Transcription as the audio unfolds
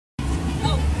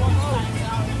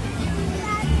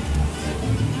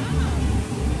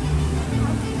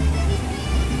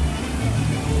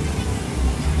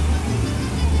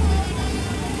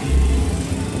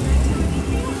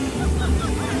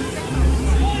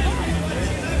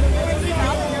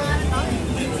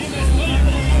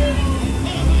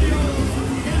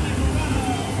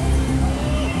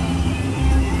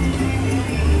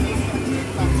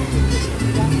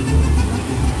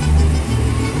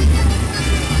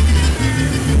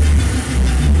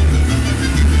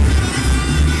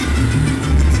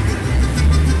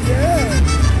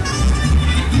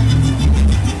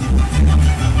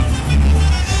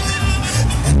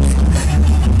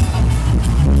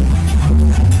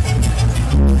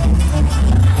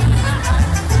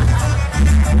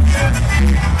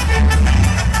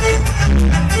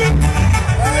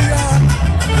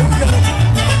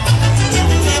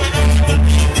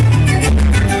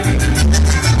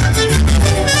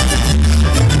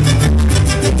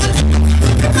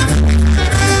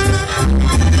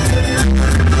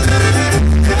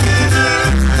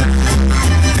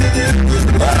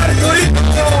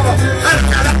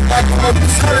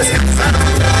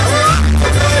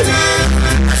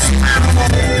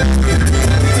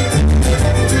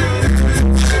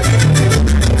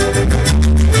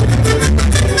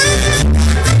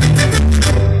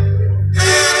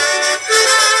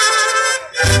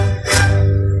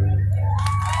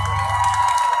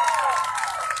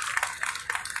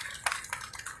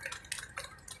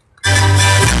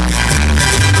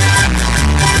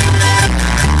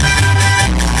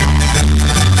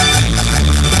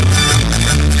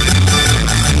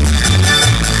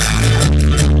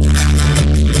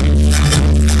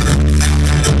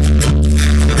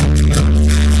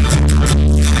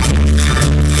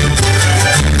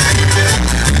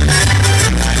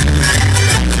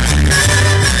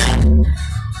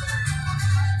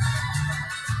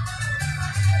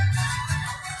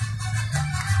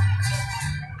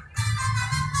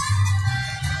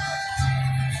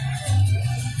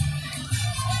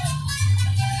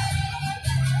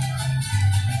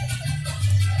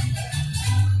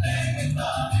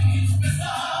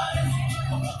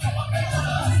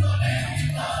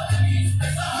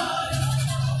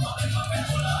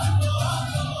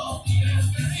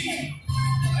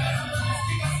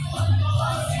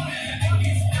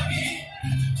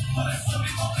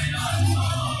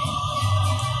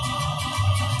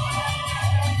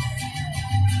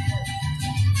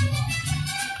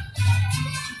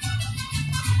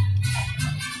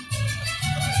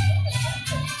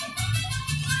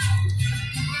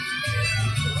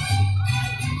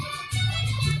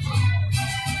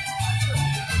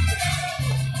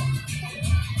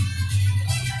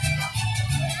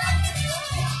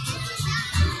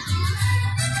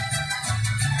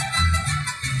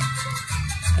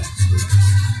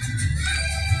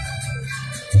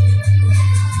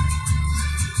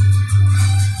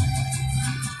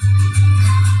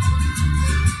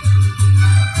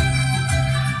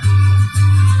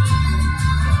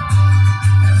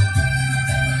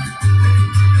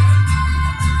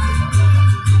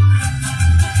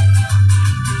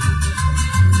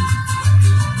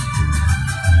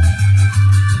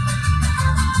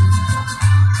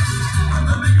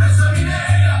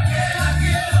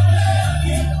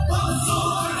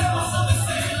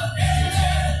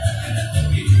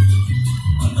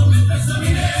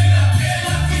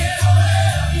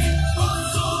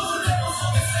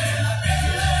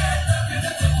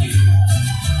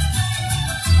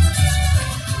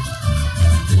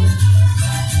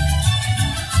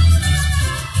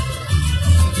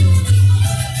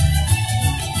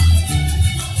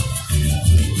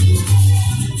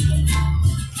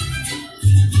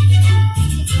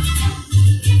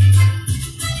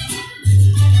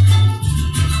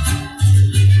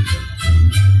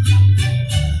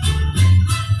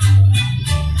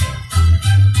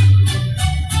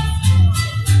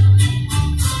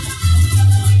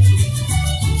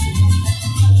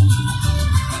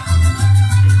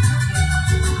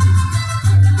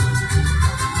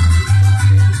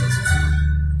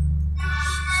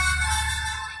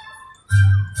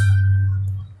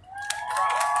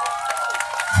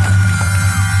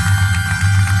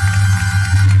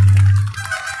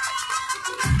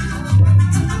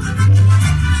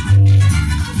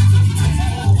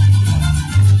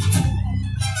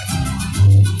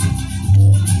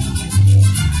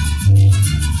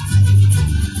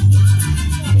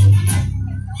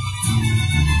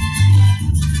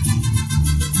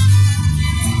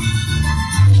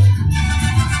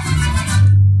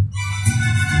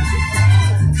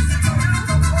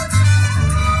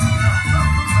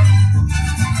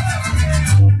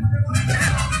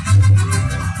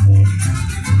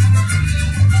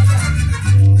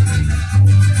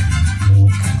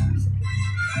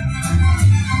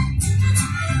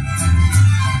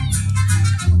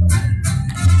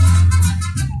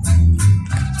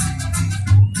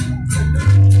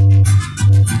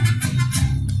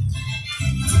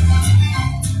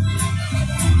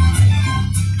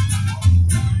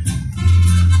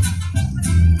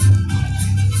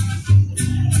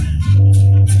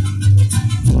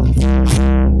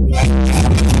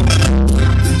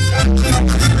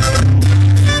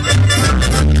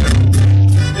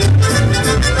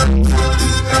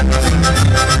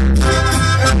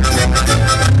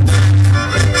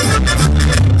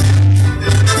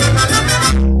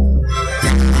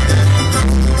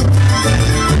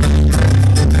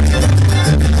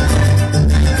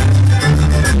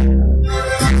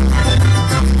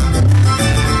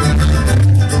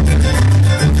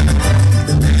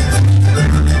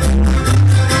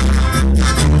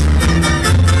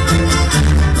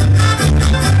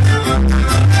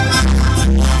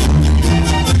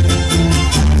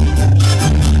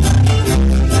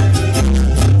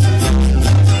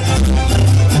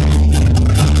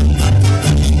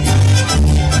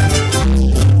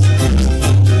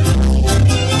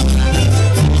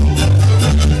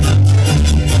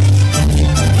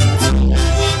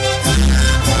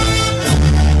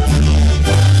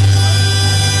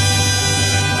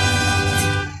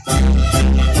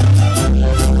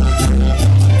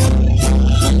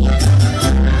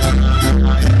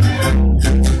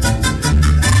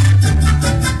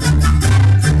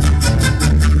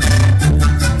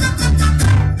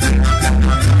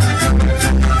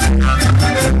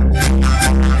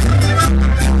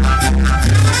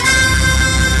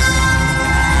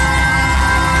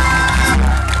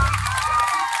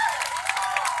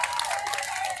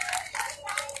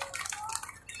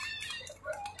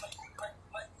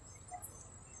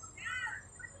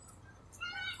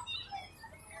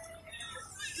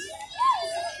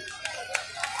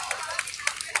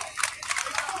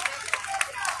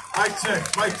Mic check,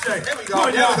 mic check. There we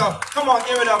go, there we go. Come on,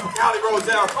 give it up for Callie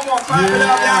Roselle. Come on, clap it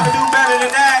up. Y'all can do better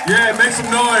than that. Yeah, make some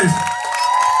noise.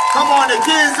 Come on, the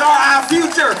kids are our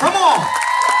future. Come on.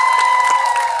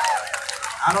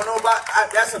 I don't know about,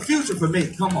 that's a future for me.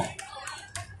 Come on.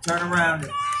 Turn around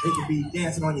and they could be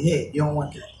dancing on your head. You don't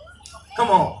want that.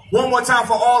 Come on. One more time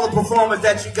for all the performers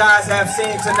that you guys have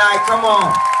seen tonight. Come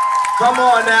on. Come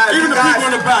on now. Even the people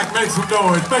in the back, make some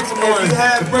noise. Make some noise. If you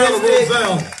have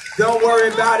Roselle. Don't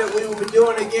worry about it. We will be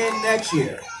doing it again next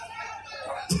year.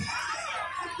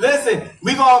 Listen,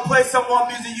 we're going to play some more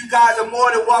music. You guys are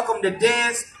more than welcome to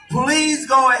dance. Please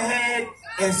go ahead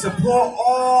and support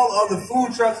all of the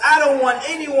food trucks. I don't want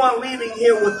anyone leaving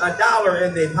here with $1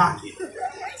 in their pocket.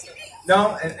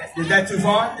 No? Is that too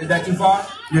far? Is that too far?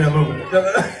 Yeah, a little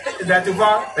bit. Is that too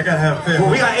far? They gotta have fair.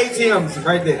 Well, we got ATMs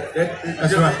right there.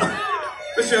 That's right.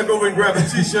 Let's go over and grab a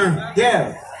t-shirt.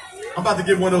 Yeah. I'm about to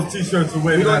give one of those t-shirts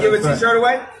away. We gonna give a t-shirt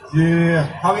away? Yeah.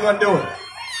 How we gonna do it?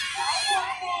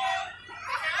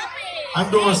 I'm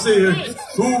going to see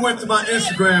who went to my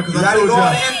Instagram, because I told y'all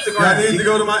I need to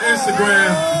go to my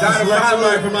Instagram. You gotta Select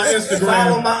somebody from my Instagram.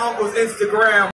 follow my uncle's Instagram.